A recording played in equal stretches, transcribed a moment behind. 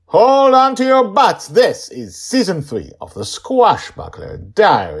Hold on to your butts. This is Season 3 of the Squashbuckler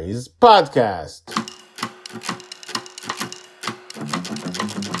Diaries podcast.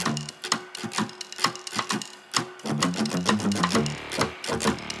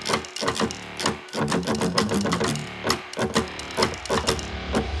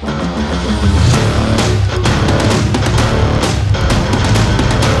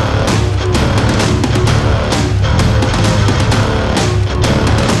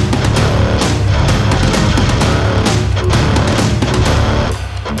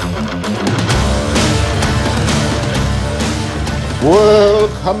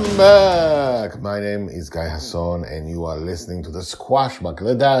 Welcome back. My name is Guy Hasson, and you are listening to the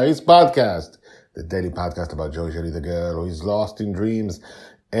Squashbuckler Diaries podcast, the daily podcast about Joy Shelley, the girl who is lost in dreams.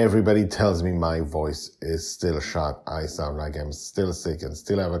 Everybody tells me my voice is still shot. I sound like I'm still sick and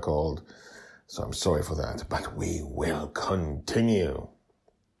still have a cold, so I'm sorry for that, but we will continue.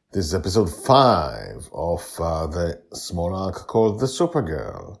 This is episode 5 of the small arc called The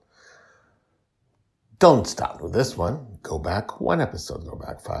Supergirl. Don't start with this one. Go back one episode, go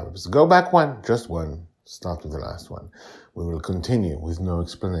back 5 episodes. Go back one, just one. Start with the last one. We will continue with no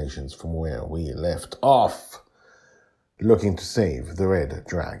explanations from where we left off. Looking to save the Red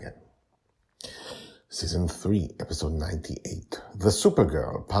Dragon. Season 3, episode 98. The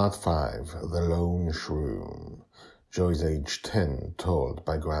Supergirl, part 5. The Lone Shroom. Joy's age 10, told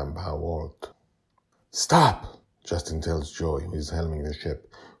by Grandpa Walt. Stop! Justin tells Joy, who is helming the ship.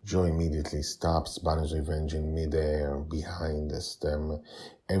 Joy immediately stops Banner's Revenge in midair behind the stem.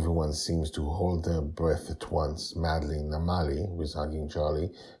 Everyone seems to hold their breath at once. Madeline, Amali, who is hugging Charlie,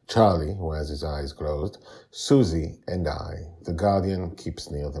 who has his eyes closed, Susie, and I. The Guardian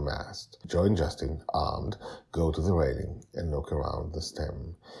keeps near the mast. Joy and Justin, armed, go to the railing and look around the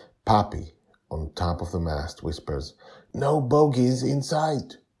stem. Poppy, on top of the mast, whispers, "No bogies in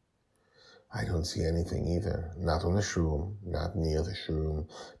sight." I don't see anything either. Not on the Shroom, not near the Shroom,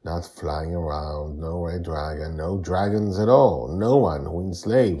 not flying around, no red dragon, no dragons at all, no one who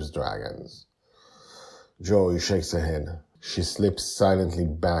enslaves dragons. Joy shakes her head. She slips silently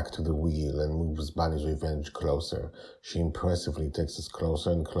back to the wheel and moves Bunny's Revenge closer. She impressively takes us closer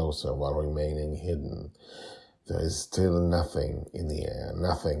and closer while remaining hidden. There is still nothing in the air,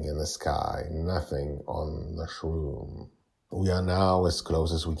 nothing in the sky, nothing on the Shroom. We are now as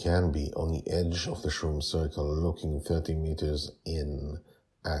close as we can be on the edge of the Shroom circle, looking 30 meters in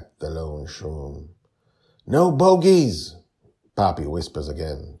at the lone Shroom. "No bogeys!" Poppy whispers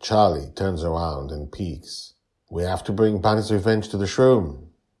again. Charlie turns around and peeks. "We have to bring Bunny's Revenge to the Shroom.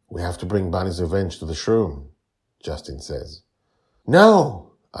 We have to bring Bunny's Revenge to the Shroom," Justin says.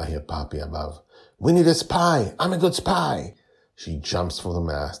 "No!" I hear Poppy above. "We need a spy. I'm a good spy." She jumps for the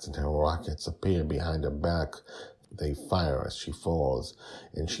mast and her rockets appear behind her back. They fire as she falls,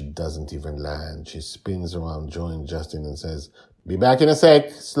 and she doesn't even land. She spins around Joy and Justin and says, "Be back in a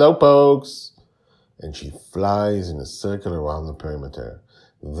sec, slowpokes." And she flies in a circle around the perimeter.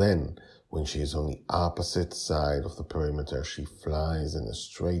 Then, when she is on the opposite side of the perimeter, she flies in a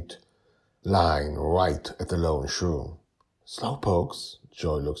straight line right at the lone Shroom. "Slowpokes,"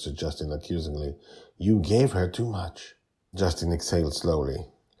 Joy looks at Justin accusingly. "You gave her too much." Justin exhales slowly.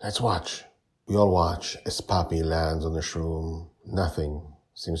 "Let's watch." We all watch as Poppy lands on the Shroom. Nothing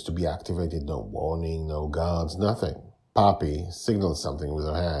seems to be activated. No warning, no guards, nothing. Poppy signals something with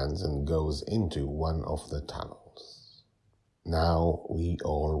her hands and goes into one of the tunnels. Now we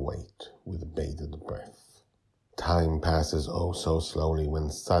all wait with bated breath. Time passes oh so slowly when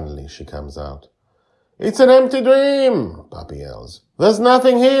suddenly she comes out. "It's an empty dream!" Poppy yells. "There's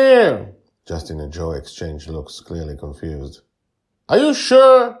nothing here!" Justin and Joy exchange looks, clearly confused. "Are you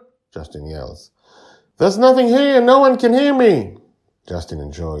sure?" Justin yells. "There's nothing here. No one can hear me." Justin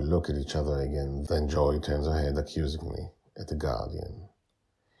and Joy look at each other again. Then Joy turns her head accusingly at the Guardian.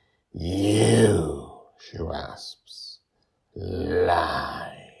 "You," she rasps,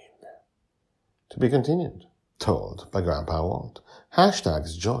 "lied." To be continued. Told by Grandpa Walt.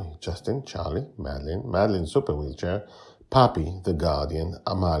 Hashtags Joy, Justin, Charlie, Madeline Super Wheelchair, Poppy, the Guardian,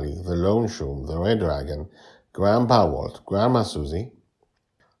 Amali, the Lone Shroom, the Red Dragon, Grandpa Walt, Grandma Susie,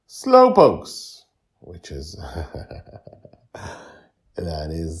 Slowpokes, which is, that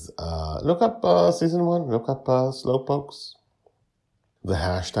is, look up season 1, look up Slowpokes. The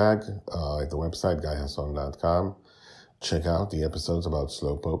hashtag at the website, guyhasson.com. Check out the episodes about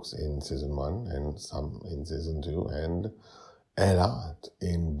Slowpokes in season 1 and some in season 2 and a lot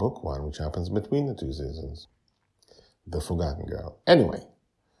in book 1, which happens between the 2 seasons. The Forgotten Girl. Anyway,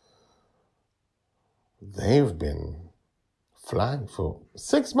 they've been flying for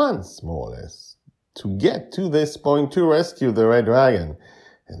 6 months, more or less, to get to this point to rescue the Red Dragon.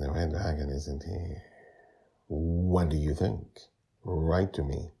 And the Red Dragon isn't here. What do you think? Write to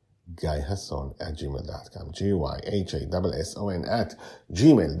me, guyhasson@gmail.com.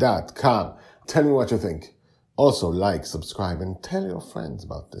 GYHASSON@gmail.com. Tell me what you think. Also, like, subscribe, and tell your friends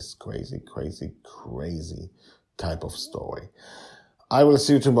about this crazy, crazy, crazy type of story. I will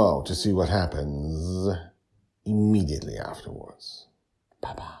see you tomorrow to see what happens immediately afterwards.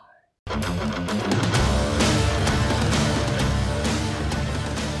 Bye-bye.